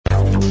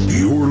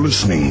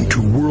listening to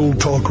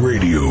World Talk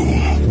Radio,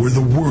 where the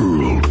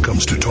world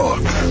comes to talk.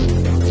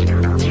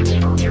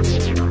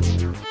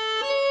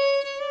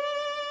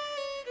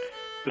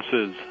 This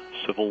is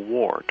Civil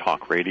War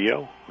Talk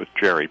Radio with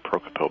Jerry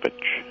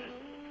Prokopovich.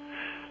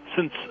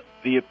 Since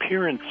the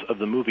appearance of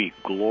the movie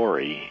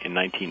Glory in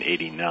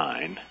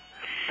 1989,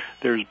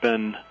 there's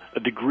been a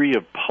degree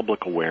of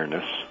public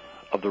awareness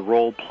of the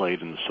role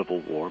played in the Civil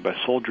War by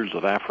soldiers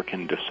of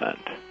African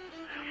descent.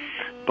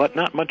 But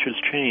not much has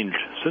changed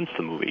since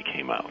the movie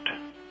came out.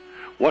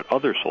 What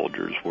other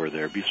soldiers were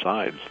there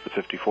besides the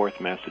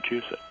 54th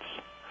Massachusetts?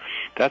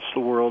 That's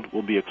the world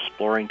we'll be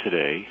exploring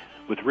today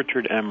with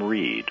Richard M.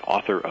 Reed,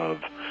 author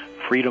of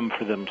Freedom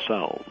for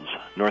Themselves,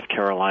 North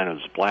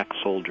Carolina's Black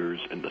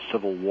Soldiers in the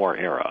Civil War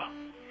Era.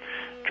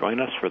 Join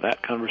us for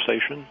that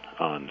conversation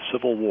on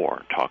Civil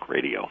War Talk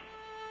Radio.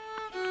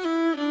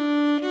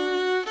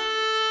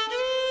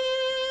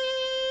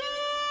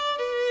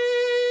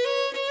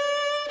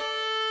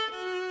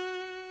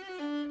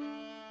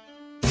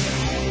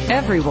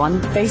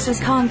 Everyone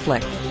faces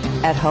conflict.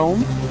 At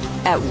home,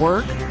 at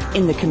work,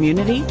 in the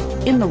community,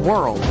 in the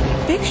world.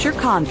 Fix Your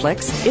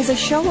Conflicts is a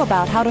show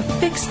about how to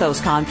fix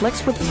those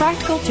conflicts with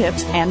practical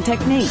tips and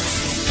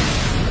techniques.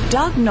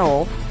 Doug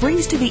Knoll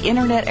brings to the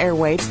internet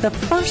airwaves the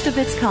first of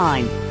its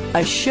kind,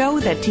 a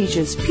show that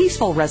teaches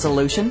peaceful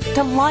resolution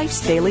to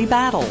life's daily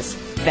battles.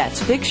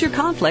 That's Fix Your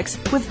Conflicts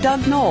with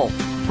Doug Knoll,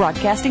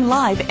 broadcasting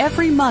live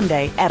every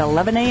Monday at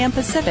 11 a.m.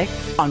 Pacific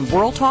on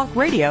World Talk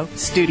Radio,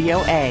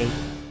 Studio A.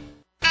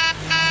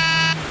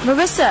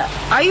 Marissa,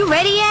 are you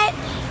ready yet?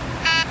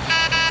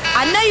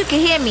 I know you can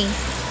hear me.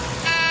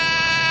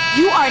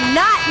 You are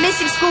not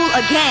missing school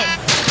again.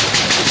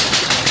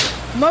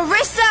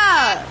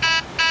 Marissa!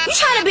 You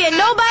trying to be a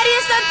nobody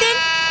or something?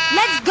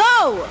 Let's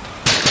go!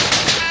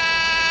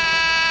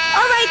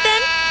 All right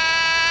then.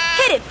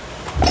 Hit it.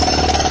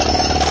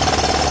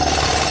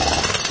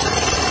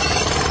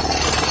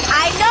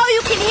 I know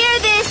you can hear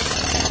this.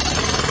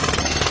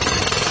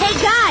 Hey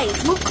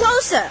guys, move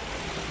closer.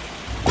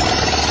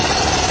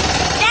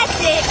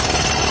 That's it.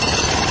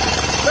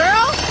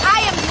 Girl, I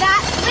am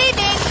not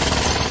leaving.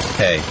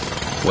 Hey,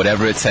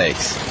 whatever it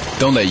takes,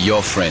 don't let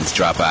your friends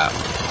drop out.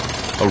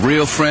 A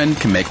real friend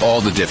can make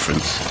all the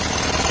difference.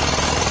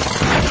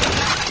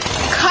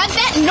 Cut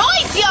that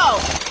noise, yo!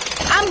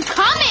 I'm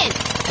coming.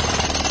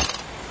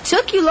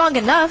 Took you long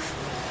enough.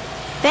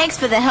 Thanks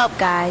for the help,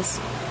 guys.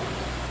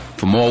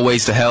 For more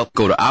ways to help,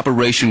 go to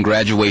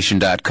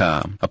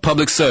OperationGraduation.com. A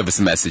public service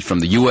message from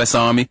the U.S.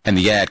 Army and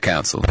the Ad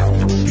Council.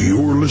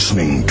 You're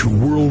listening to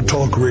World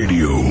Talk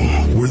Radio,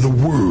 where the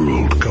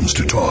world comes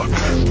to talk.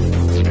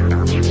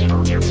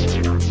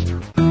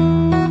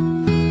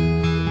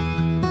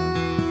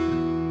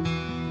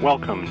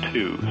 Welcome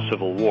to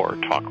Civil War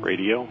Talk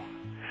Radio.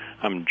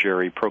 I'm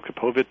Jerry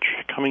Prokopovich,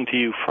 coming to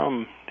you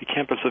from the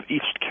campus of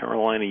East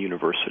Carolina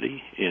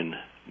University in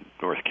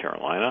North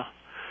Carolina.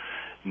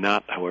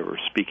 Not, however,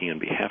 speaking on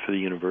behalf of the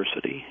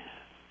university,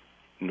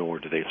 nor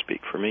do they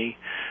speak for me.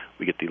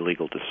 We get the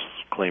legal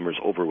disclaimers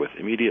over with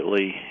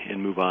immediately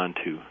and move on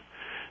to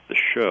the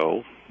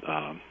show.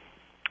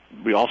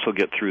 We also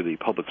get through the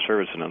public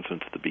service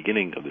announcements at the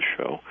beginning of the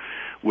show,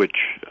 which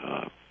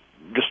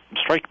just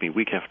strike me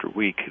week after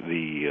week.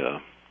 The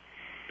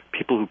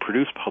people who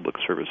produce public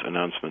service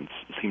announcements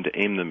seem to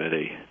aim them at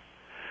a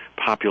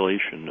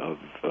population of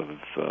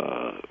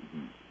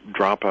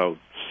dropouts,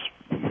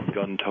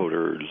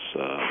 gun-toters,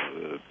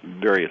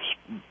 various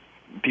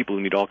people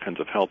who need all kinds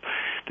of help.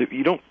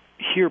 You don't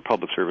hear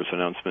public service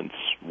announcements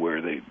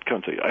where they come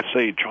and say, I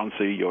say,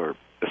 Chauncey, your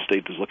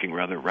estate is looking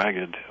rather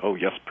ragged. Oh,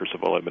 yes,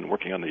 Percival, I've been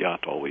working on the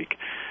yacht all week.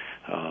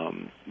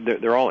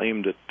 They're all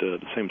aimed at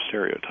the same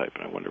stereotype,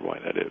 and I wonder why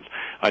that is.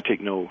 I take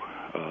no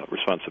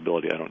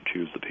responsibility. I don't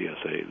choose the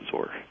PSAs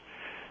or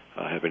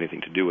have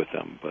anything to do with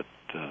them, but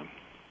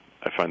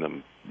I find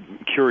them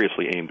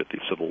curiously aimed at the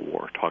Civil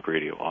War Talk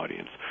Radio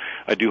audience.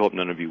 I do hope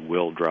none of you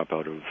will drop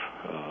out of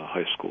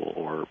high school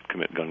or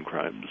commit gun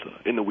crimes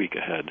in the week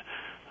ahead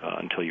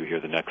until you hear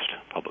the next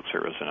public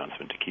service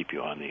announcement to keep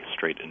you on the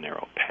straight and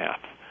narrow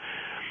path.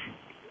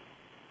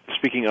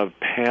 Speaking of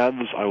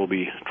paths, I will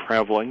be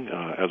traveling,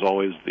 as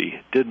always, the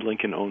Did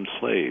Lincoln Own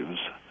Slaves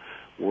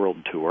World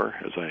Tour,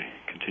 as I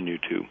continue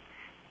to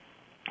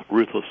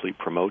ruthlessly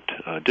promote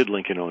Did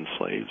Lincoln Own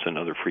Slaves and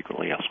other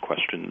frequently asked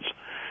questions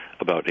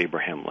about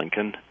Abraham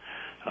Lincoln,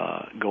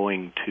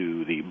 going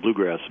to the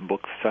Bluegrass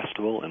Book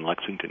Festival in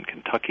Lexington,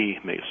 Kentucky,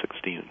 May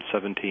 16 and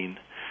 17,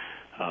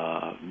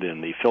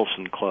 then the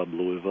Filson Club,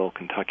 Louisville,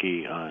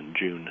 Kentucky, on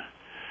June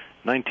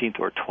 19th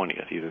or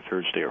 20th, either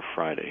Thursday or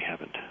Friday.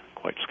 Haven't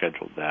quite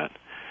scheduled that.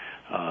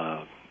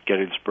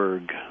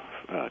 Gettysburg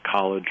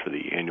College for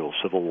the annual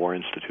Civil War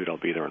Institute. I'll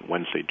be there on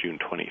Wednesday, June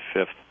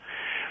 25th.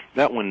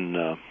 That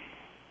one,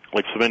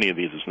 like so many of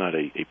these, is not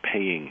a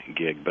paying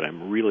gig, but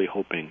I'm really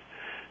hoping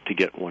to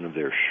get one of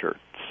their shirts.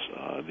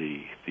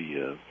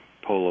 The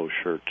polo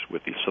shirt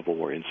with the Civil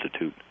War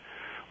Institute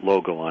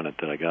logo on it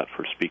that I got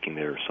for speaking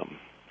there some,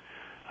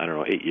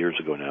 8 years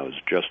ago now, is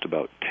just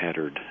about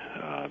tattered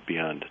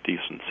beyond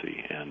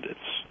decency, and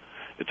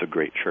it's a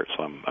great shirt.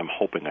 So I'm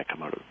hoping I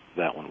come out of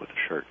that one with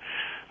a shirt.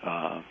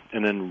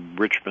 And then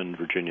Richmond,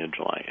 Virginia,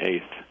 July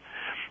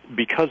 8th.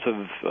 Because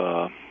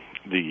of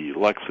the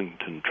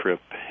Lexington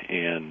trip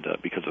and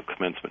because of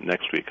commencement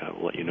next week, I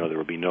will let you know there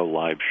will be no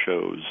live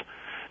shows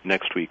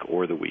next week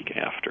or the week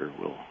after.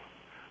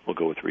 We'll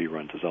go with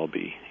reruns, as I'll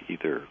be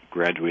either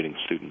graduating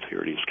students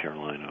here at East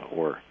Carolina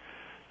or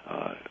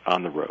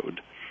on the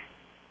road.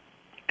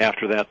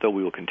 After that, though,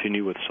 we will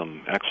continue with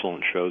some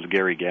excellent shows.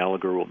 Gary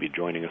Gallagher will be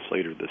joining us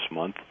later this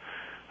month.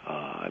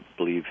 I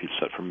believe he's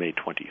set for May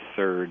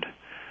 23rd.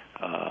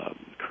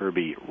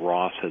 Kirby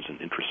Ross has an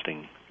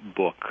interesting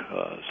book,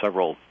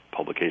 several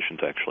publications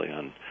actually,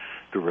 on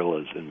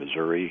guerrillas in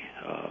Missouri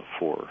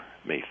for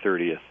May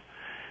 30th,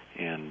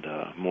 and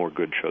more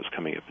good shows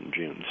coming up in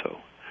June. So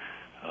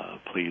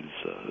please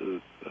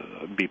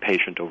be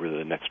patient over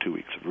the next 2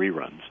 weeks of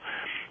reruns.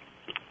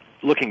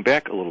 Looking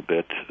back a little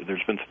bit,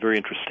 there's been some very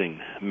interesting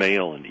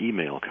mail and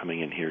email coming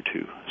in here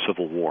to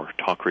Civil War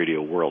Talk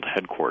Radio World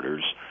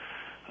Headquarters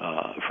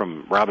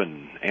from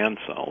Robin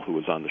Ansell, who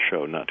was on the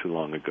show not too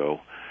long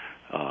ago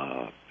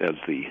as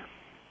the,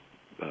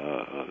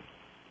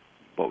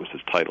 what was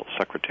his title,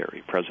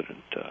 Secretary,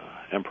 President,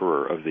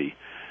 Emperor of the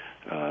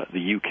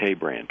UK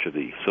branch of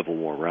the Civil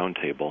War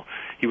Roundtable.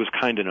 He was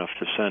kind enough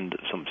to send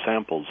some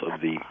samples of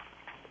the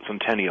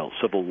Centennial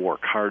Civil War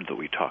card that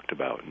we talked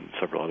about, and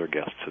several other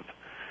guests have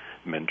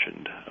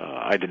mentioned.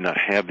 I did not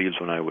have these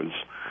when I was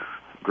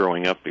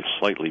growing up. They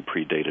slightly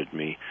predated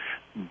me,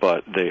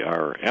 but they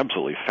are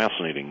absolutely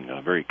fascinating,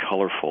 very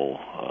colorful,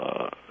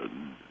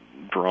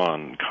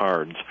 drawn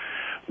cards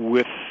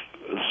with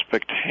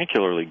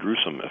spectacularly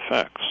gruesome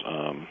effects.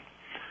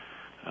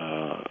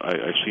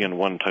 I see in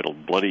one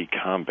titled Bloody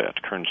Combat,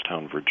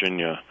 Kernstown,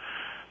 Virginia.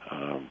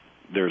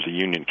 There's a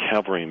Union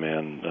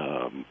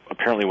cavalryman,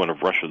 apparently one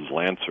of Russia's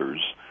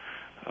lancers,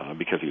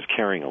 because he's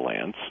carrying a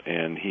lance,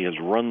 and he has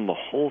run the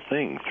whole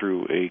thing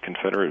through a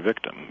Confederate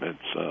victim.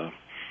 It's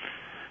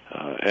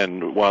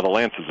and while the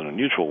lance is an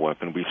unusual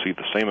weapon, we see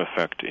the same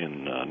effect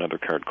in another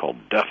card called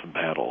Death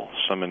Battle,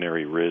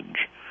 Seminary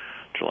Ridge,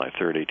 July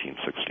 3rd,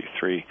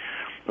 1863,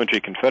 which a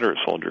Confederate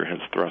soldier has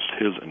thrust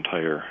his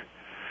entire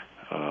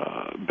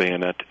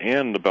bayonet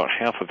and about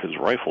half of his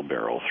rifle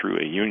barrel through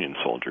a Union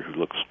soldier who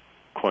looks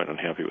quite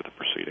unhappy with the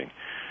proceeding.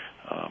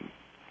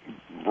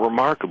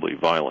 Remarkably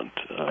violent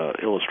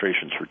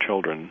illustrations for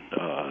children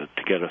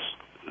to get us,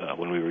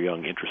 when we were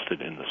young,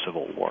 interested in the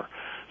Civil War.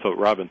 So,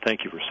 Robin,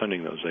 thank you for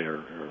sending those. They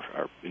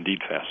are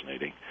indeed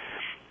fascinating.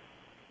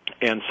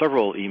 And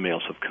several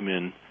emails have come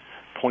in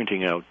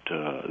pointing out,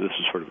 this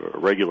is sort of a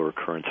regular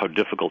occurrence, how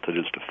difficult it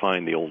is to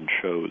find the old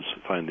shows,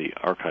 find the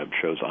archived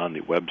shows on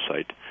the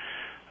website.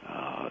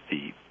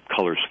 The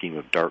color scheme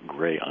of dark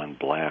gray on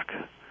black,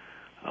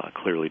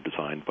 clearly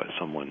designed by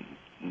someone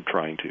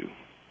trying to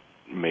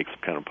make some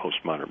kind of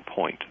postmodern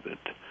point that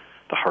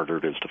the harder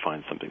it is to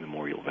find something, the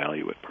more you'll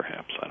value it,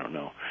 perhaps. I don't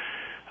know.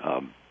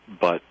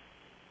 But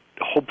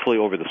hopefully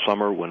over the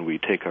summer, when we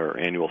take our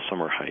annual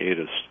summer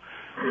hiatus,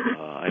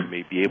 I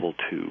may be able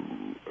to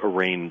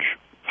arrange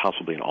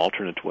possibly an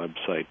alternate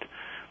website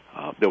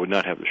that would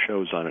not have the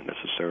shows on it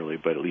necessarily,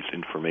 but at least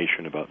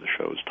information about the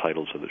shows,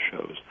 titles of the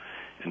shows,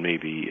 and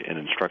maybe an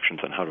instructions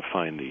on how to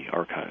find the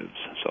archives.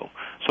 So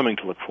something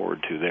to look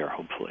forward to there,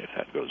 hopefully, if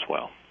that goes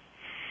well.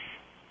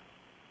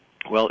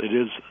 Well, it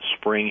is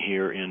spring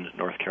here in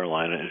North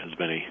Carolina. It has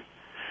been a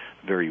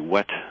very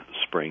wet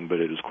spring,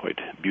 but it is quite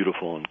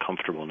beautiful and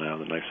comfortable now,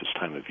 the nicest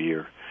time of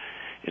year.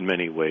 In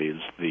many ways,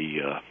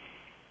 the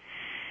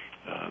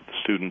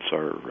students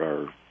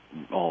are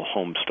all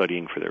home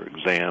studying for their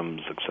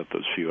exams, except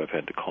those few I've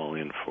had to call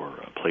in for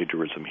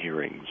plagiarism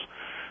hearings,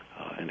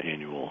 an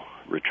annual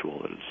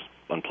ritual that is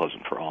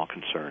unpleasant for all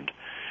concerned,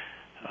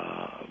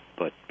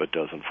 but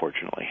does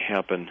unfortunately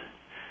happen.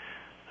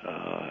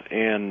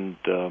 And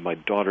my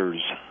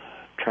daughter's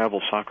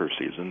travel soccer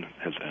season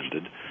has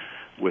ended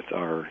with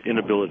our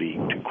inability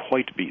to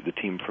quite beat the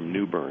team from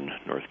New Bern,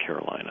 North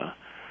Carolina.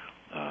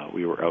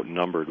 We were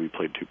outnumbered. We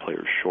played 2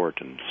 players short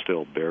and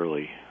still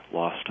barely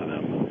lost to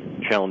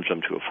them. Challenged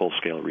them to a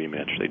full-scale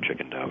rematch. They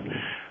chickened out.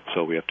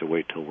 So we have to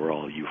wait till we're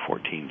all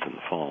U14s in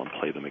the fall and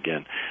play them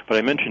again. But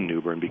I mentioned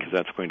New Bern because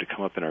that's going to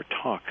come up in our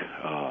talk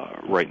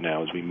right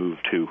now as we move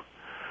to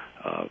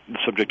the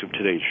subject of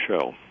today's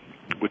show,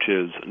 which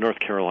is North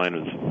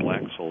Carolina's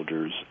black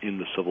soldiers in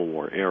the Civil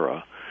War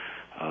era,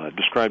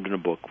 described in a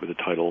book with the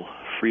title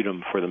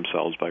Freedom for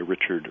Themselves by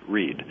Richard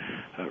Reed.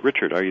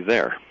 Richard, are you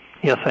there?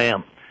 Yes, I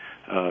am.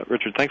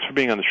 Richard, thanks for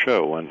being on the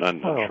show on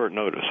short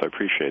notice. I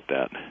appreciate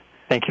that.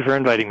 Thank you for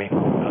inviting me.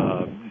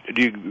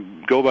 Do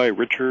you go by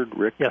Richard,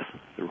 Rick? Yes.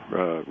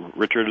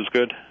 Richard is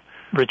good?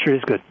 Richard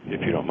is good.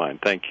 If you don't mind,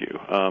 thank you.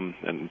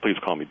 And please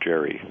call me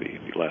Jerry.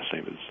 The last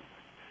name is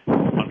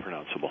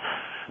unpronounceable.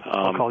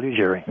 I'll call you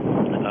Jerry.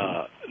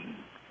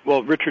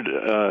 Well, Richard,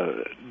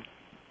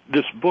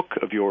 this book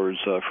of yours,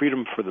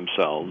 Freedom for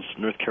Themselves,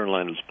 North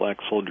Carolina's Black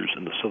Soldiers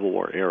in the Civil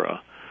War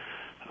Era,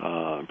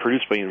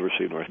 produced by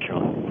University of North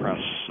Carolina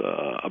Press,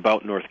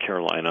 about North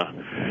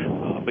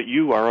Carolina, but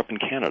you are up in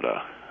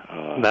Canada.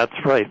 That's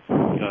right.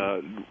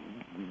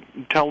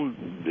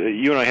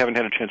 you and I haven't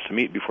had a chance to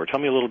meet before. Tell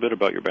me a little bit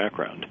about your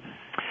background.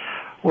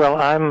 Well,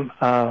 I'm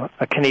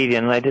a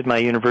Canadian. I did my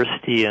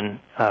university in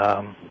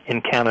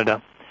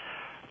Canada.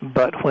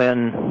 But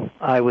when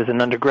I was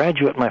an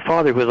undergraduate, my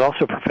father, who was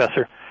also a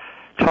professor,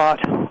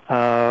 taught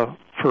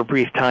for a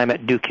brief time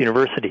at Duke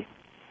University.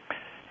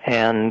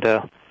 And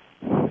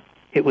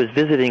it was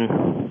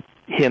visiting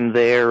him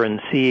there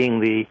and seeing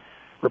the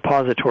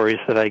repositories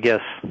that I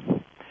guess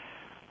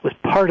was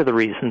part of the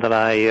reason that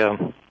I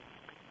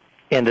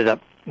ended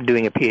up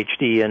doing a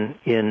PhD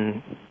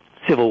in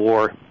Civil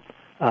War,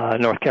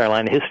 North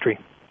Carolina history.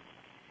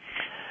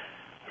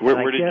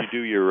 Where did you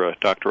do your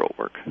doctoral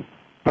work?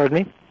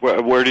 Pardon me?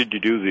 Where did you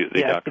do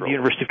the doctoral? At the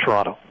University of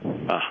Toronto.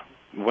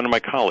 One of my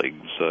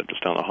colleagues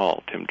just down the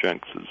hall, Tim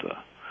Jenks, is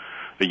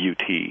a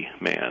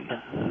UT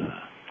man.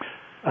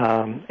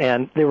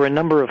 And there were a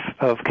number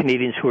of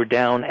Canadians who were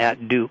down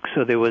at Duke,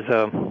 so there was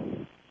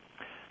some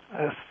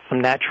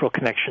natural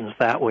connections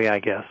that way, I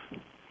guess.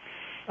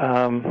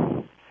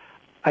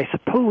 I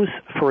suppose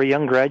for a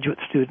young graduate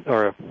student,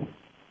 or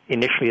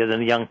initially as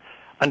a young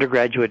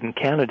undergraduate in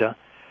Canada,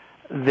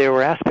 there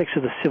were aspects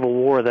of the Civil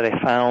War that I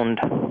found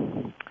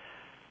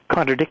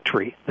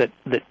contradictory that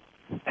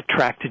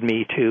attracted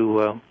me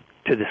to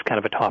this kind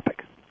of a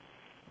topic.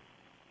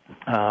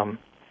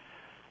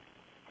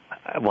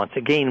 Once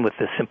again, with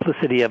the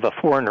simplicity of a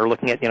foreigner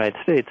looking at the United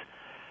States,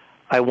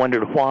 I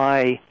wondered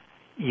why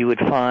you would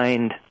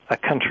find a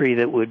country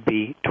that would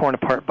be torn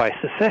apart by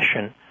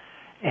secession,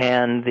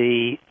 and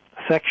the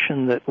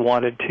section that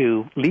wanted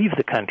to leave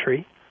the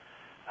country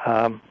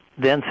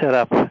then set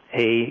up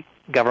a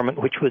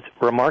government which was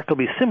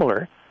remarkably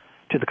similar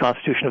to the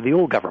constitution of the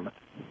old government.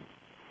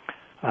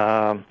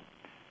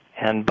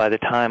 And by the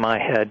time I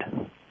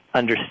had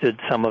understood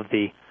some of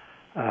the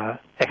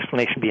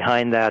explanation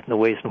behind that and the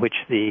ways in which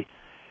the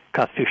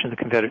Constitution of the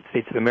Confederate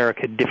States of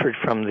America differed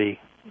from the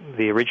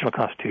original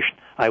Constitution,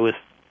 I was,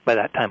 by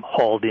that time,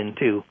 hauled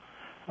into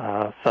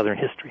Southern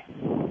history.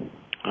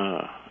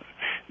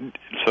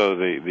 So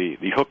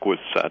the hook was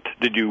set.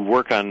 Did you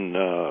work on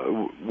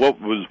what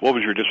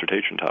was your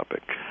dissertation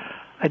topic?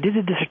 I did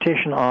a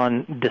dissertation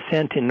on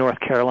dissent in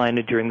North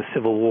Carolina during the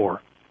Civil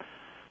War.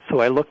 So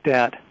I looked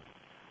at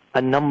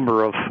a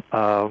number of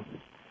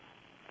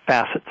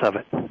facets of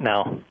it.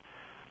 Now,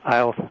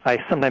 I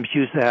sometimes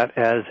use that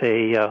as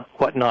a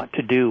what not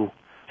to do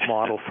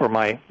model for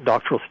my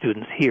doctoral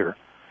students here.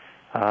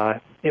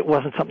 It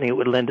wasn't something that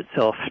would lend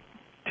itself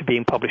to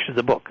being published as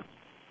a book.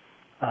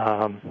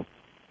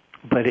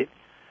 But it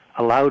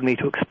allowed me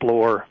to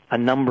explore a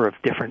number of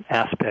different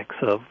aspects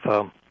of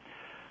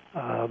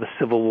the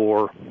Civil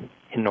War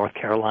in North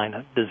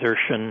Carolina: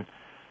 desertion,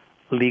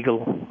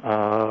 legal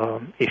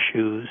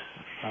issues,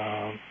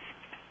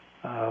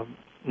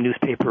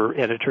 newspaper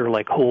editor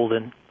like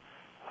Holden,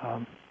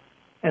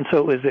 and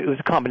so it was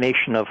a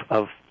combination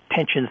of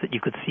tensions that you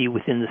could see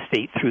within the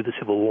state through the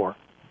Civil War.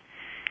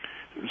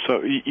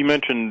 So you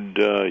mentioned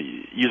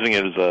using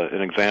it as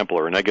an example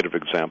or a negative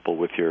example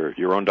with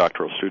your own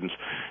doctoral students.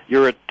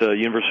 You're at the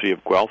University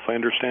of Guelph, I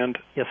understand?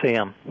 Yes, I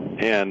am.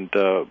 And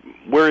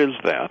where is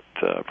that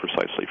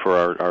precisely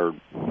for our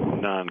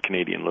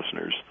non-Canadian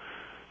listeners?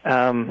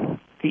 The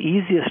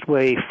easiest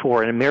way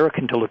for an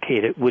American to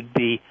locate it would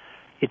be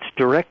it's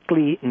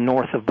directly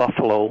north of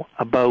Buffalo,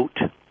 about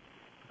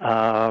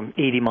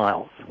 80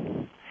 miles,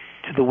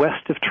 to the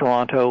west of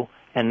Toronto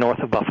and north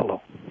of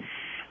Buffalo.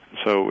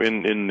 So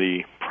in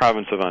the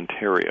province of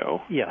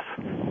Ontario. Yes.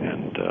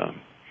 And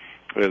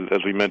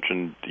as we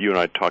mentioned, you and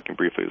I talking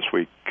briefly this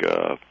week,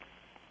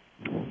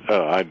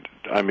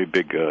 I'm a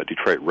big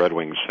Detroit Red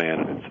Wings fan,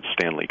 and it's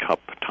Stanley Cup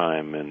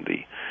time, and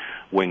the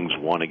Wings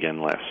won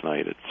again last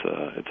night.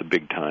 It's a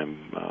big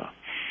time.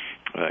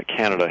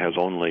 Canada has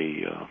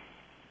only,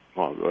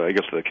 I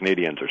guess the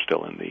Canadians are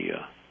still in the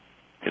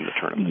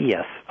tournament.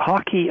 Yes,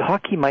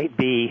 hockey might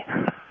be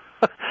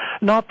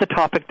not the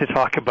topic to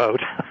talk about.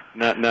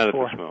 Not at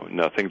this moment.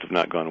 No, things have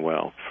not gone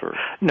well for.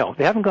 No,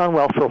 they haven't gone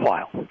well for a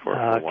while. For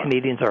a while.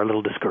 Canadians are a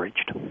little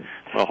discouraged.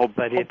 Well,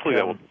 hopefully that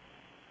will.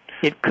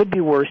 It could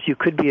be worse. You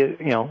could be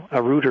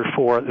a rooter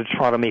for the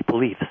Toronto Maple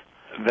Leafs.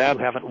 Who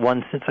haven't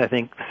won since I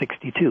think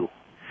 '62.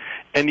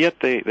 And yet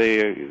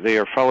they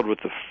are followed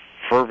with the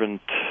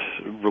fervent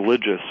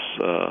religious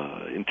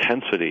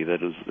intensity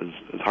that is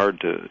hard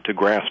to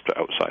grasp to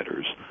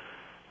outsiders.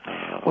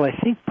 Well, I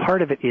think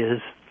part of it is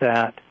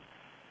that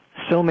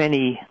so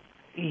many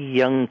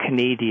young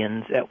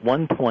Canadians at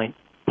one point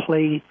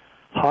play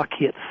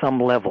hockey at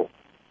some level,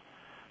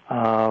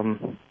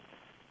 so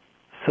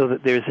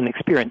that there's an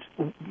experience,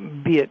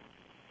 be it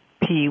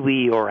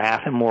pee-wee or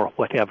atom or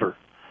whatever.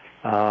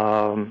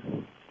 So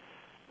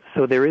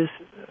there is,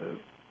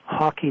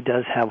 hockey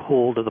does have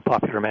hold of the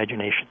popular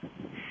imagination.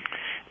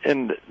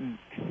 And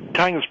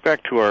tying us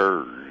back to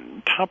our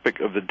topic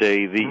of the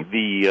day,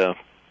 there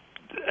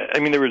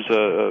is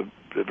a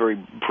very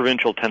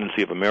provincial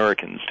tendency of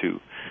Americans to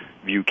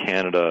view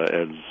Canada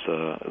as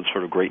a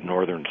sort of great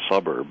northern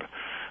suburb,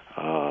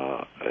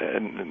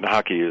 and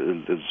hockey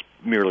is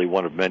merely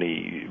one of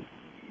many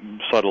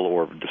subtle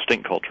or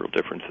distinct cultural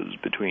differences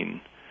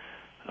between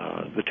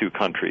the two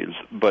countries.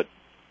 But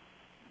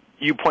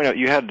you point out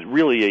you had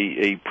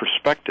really a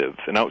perspective,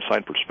 an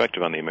outside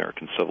perspective on the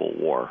American Civil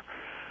War.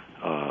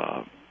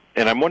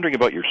 And I'm wondering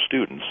about your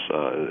students,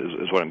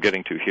 is what I'm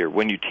getting to here.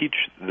 When you teach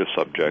this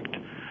subject,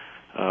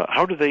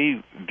 how do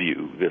they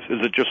view this?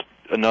 Is it just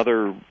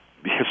another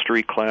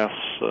history class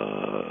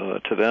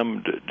to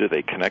them? Do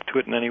they connect to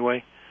it in any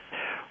way?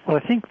 Well, I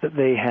think that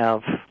they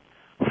have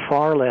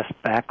far less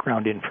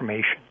background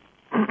information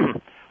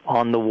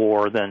on the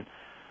war than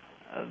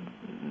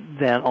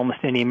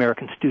almost any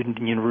American student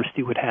in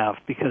university would have,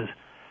 because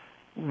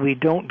we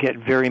don't get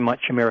very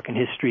much American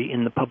history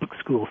in the public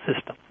school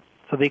system.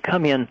 So they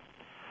come in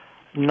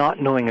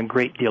not knowing a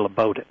great deal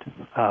about it,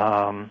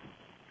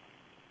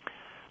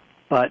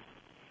 but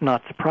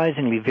not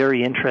surprisingly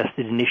very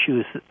interested in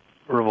issues that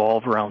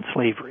revolve around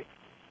slavery.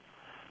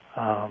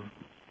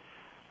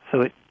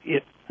 So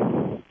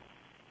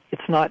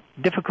it's not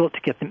difficult to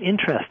get them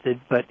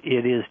interested, but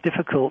it is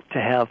difficult to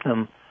have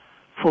them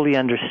fully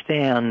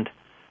understand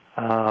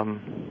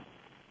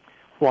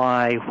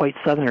why white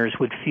Southerners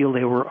would feel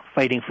they were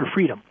fighting for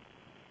freedom.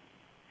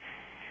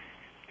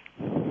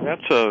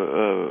 That's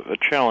a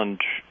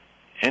challenge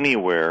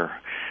anywhere.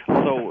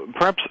 So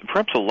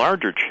perhaps a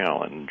larger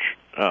challenge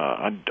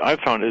I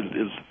found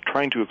is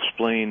trying to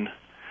explain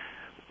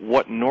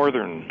what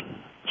Northern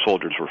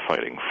soldiers were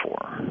fighting for.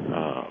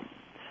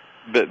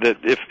 That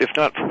if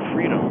not for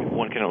freedom,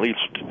 one can at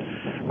least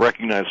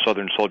recognize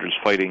Southern soldiers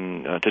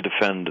fighting to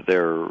defend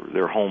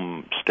their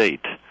home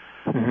state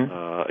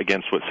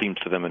against what seems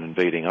to them an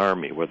invading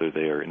army, whether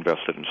they are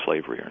invested in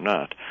slavery or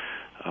not.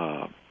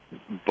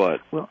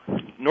 But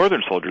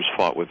Northern soldiers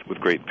fought with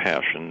great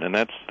passion, and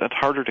that's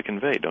harder to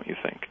convey, don't you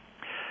think?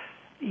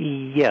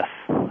 Yes.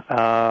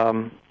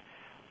 I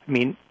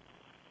mean,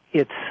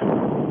 it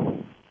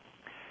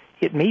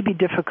may be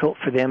difficult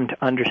for them to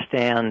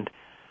understand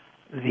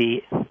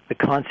the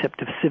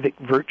concept of civic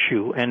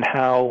virtue and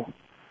how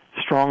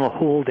strong a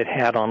hold it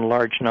had on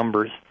large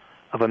numbers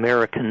of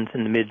Americans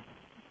in the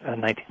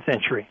mid-19th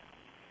century.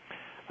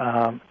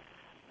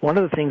 One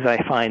of the things I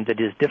find that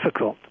is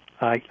difficult,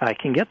 I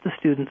can get the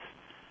students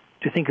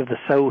to think of the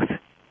South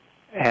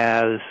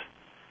as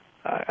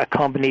a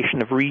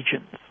combination of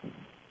regions,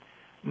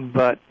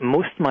 but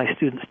most of my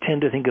students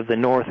tend to think of the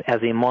North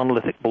as a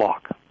monolithic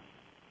block.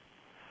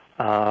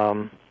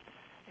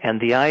 And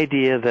the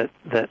idea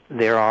that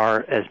there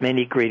are as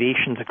many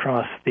gradations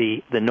across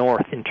the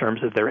North in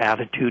terms of their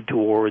attitude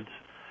towards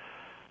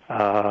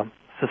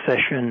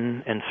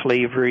secession and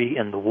slavery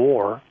and the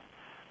war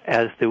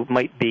as there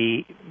might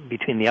be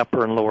between the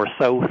upper and lower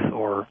South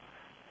or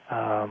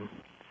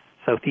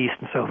Southeast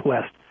and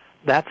Southwest,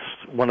 that's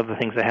one of the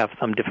things I have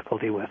some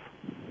difficulty with.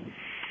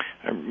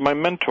 My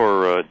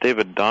mentor,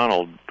 David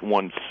Donald,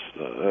 once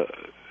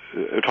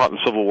taught the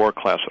Civil War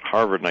class at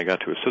Harvard, and I got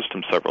to assist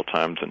him several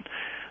times, and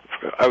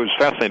I was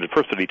fascinated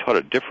first that he taught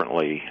it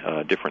differently,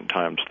 different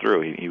times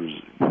through. He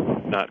was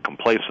not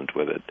complacent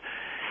with it.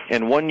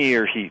 And one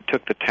year he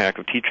took the tack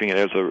of teaching it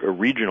as a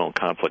regional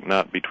conflict,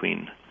 not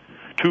between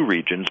two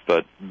regions,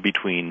 but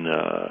between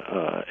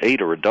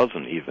 8 or a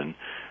dozen even.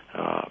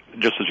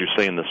 Just as you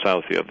say in the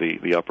South, you have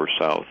the upper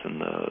South and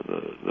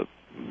the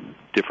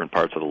different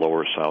parts of the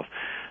lower South.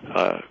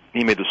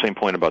 He made the same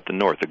point about the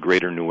North, the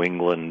greater New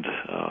England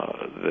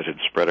that had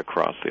spread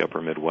across the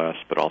upper Midwest,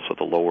 but also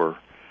the lower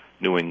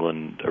New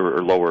England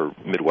or lower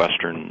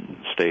Midwestern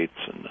states.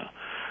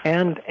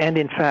 And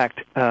in fact,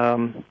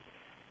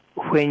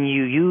 when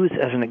you use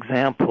as an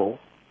example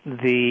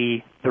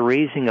the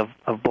raising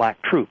of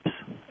black troops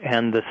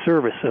and the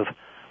service of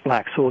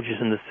black soldiers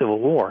in the Civil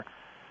War,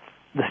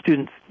 the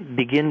students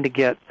begin to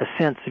get a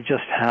sense of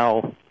just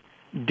how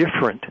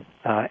different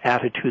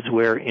attitudes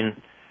were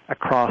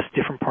across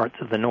different parts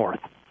of the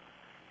North.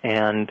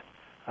 And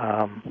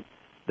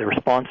the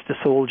response to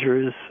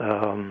soldiers,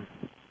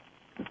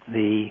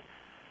 the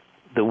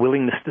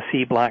willingness to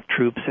see black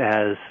troops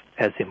as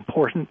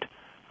important,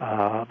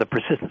 the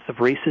persistence of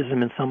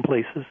racism in some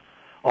places,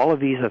 all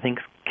of these, I think,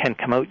 can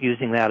come out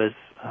using that as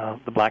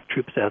the black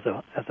troops as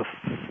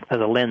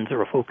a lens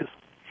or a focus.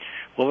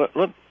 Well,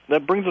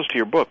 that brings us to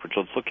your book, which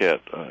let's look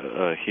at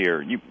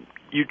here.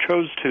 You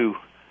chose to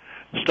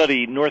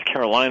study North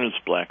Carolina's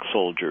black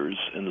soldiers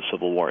in the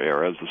Civil War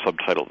era as the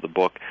subtitle of the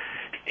book,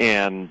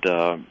 and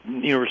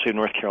University of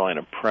North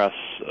Carolina Press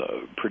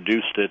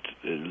produced it.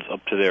 It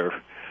is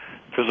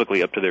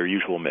physically up to their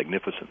usual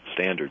magnificent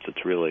standards.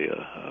 It's really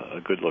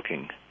a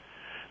good-looking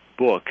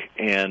book,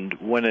 and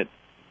when it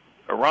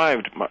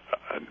arrived,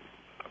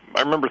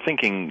 I remember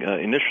thinking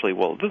initially,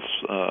 well, this...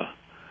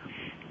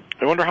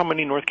 I wonder how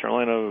many North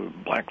Carolina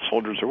black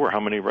soldiers there were, how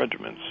many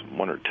regiments,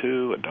 1 or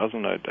 2, a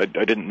dozen? I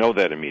didn't know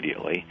that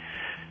immediately.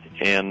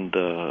 And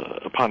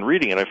upon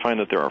reading it, I find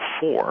that there are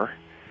 4.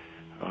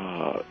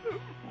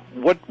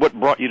 What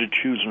brought you to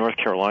choose North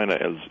Carolina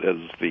as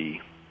the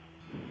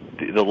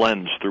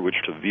lens through which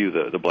to view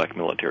the black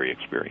military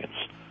experience?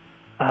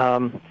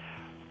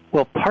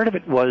 Well, part of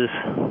it was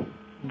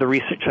the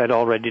research I'd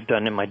already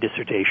done in my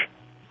dissertation.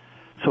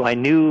 So I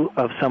knew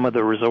of some of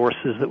the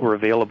resources that were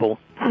available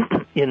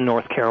in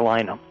North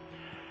Carolina.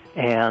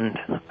 And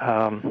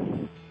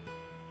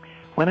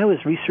when I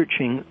was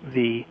researching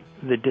the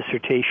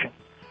dissertation,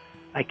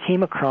 I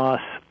came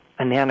across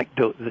an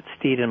anecdote that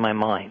stayed in my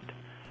mind.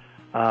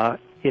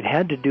 It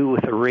had to do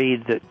with a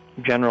raid that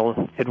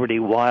General Edward A.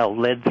 Wild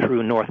led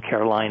through North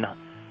Carolina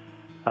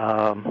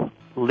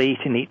late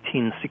in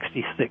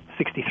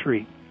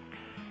 1863.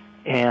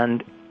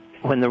 And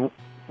when the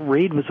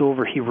raid was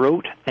over, he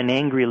wrote an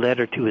angry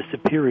letter to his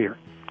superior,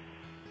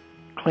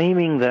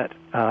 claiming that,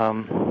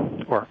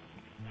 or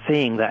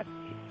saying that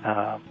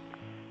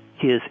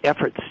his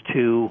efforts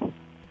to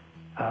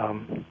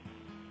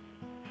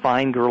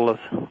find guerrillas,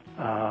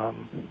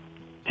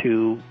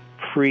 to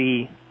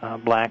free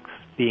blacks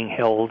being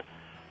held,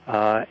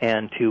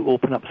 and to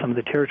open up some of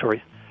the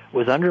territories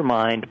was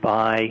undermined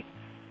by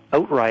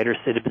outriders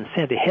that had been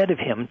sent ahead of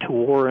him to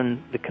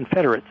warn the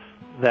Confederates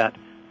that,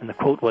 and the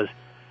quote was,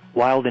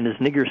 "Wild and his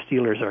nigger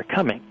stealers are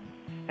coming."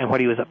 And what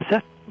he was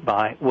upset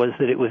by was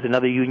that it was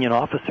another Union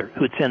officer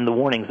who would send the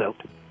warnings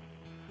out.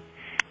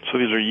 So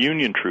these are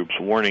Union troops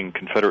warning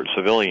Confederate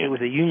civilians. It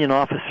was a Union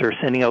officer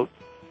sending out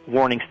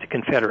warnings to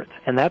Confederates.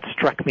 And that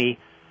struck me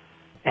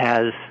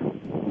as,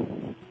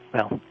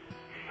 well,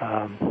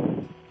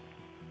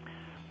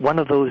 one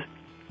of those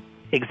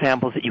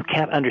examples that you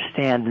can't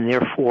understand and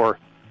therefore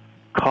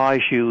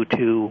cause you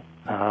to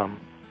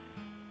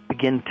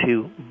begin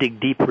to dig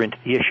deeper into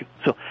the issue.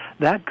 So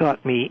that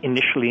got me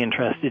initially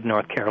interested in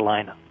North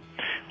Carolina.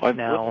 Well,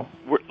 now,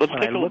 let's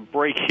take a little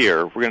break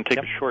here. We're going to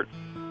take a short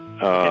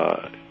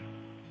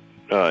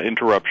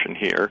interruption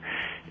here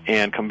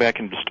and come back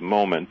in just a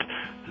moment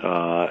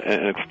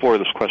and explore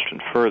this question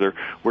further.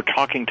 We're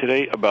talking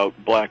today about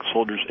black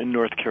soldiers in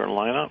North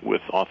Carolina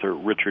with author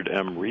Richard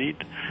M. Reed.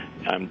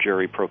 I'm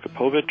Jerry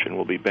Prokopovich, and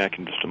we'll be back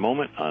in just a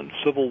moment on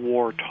Civil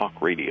War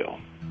Talk Radio.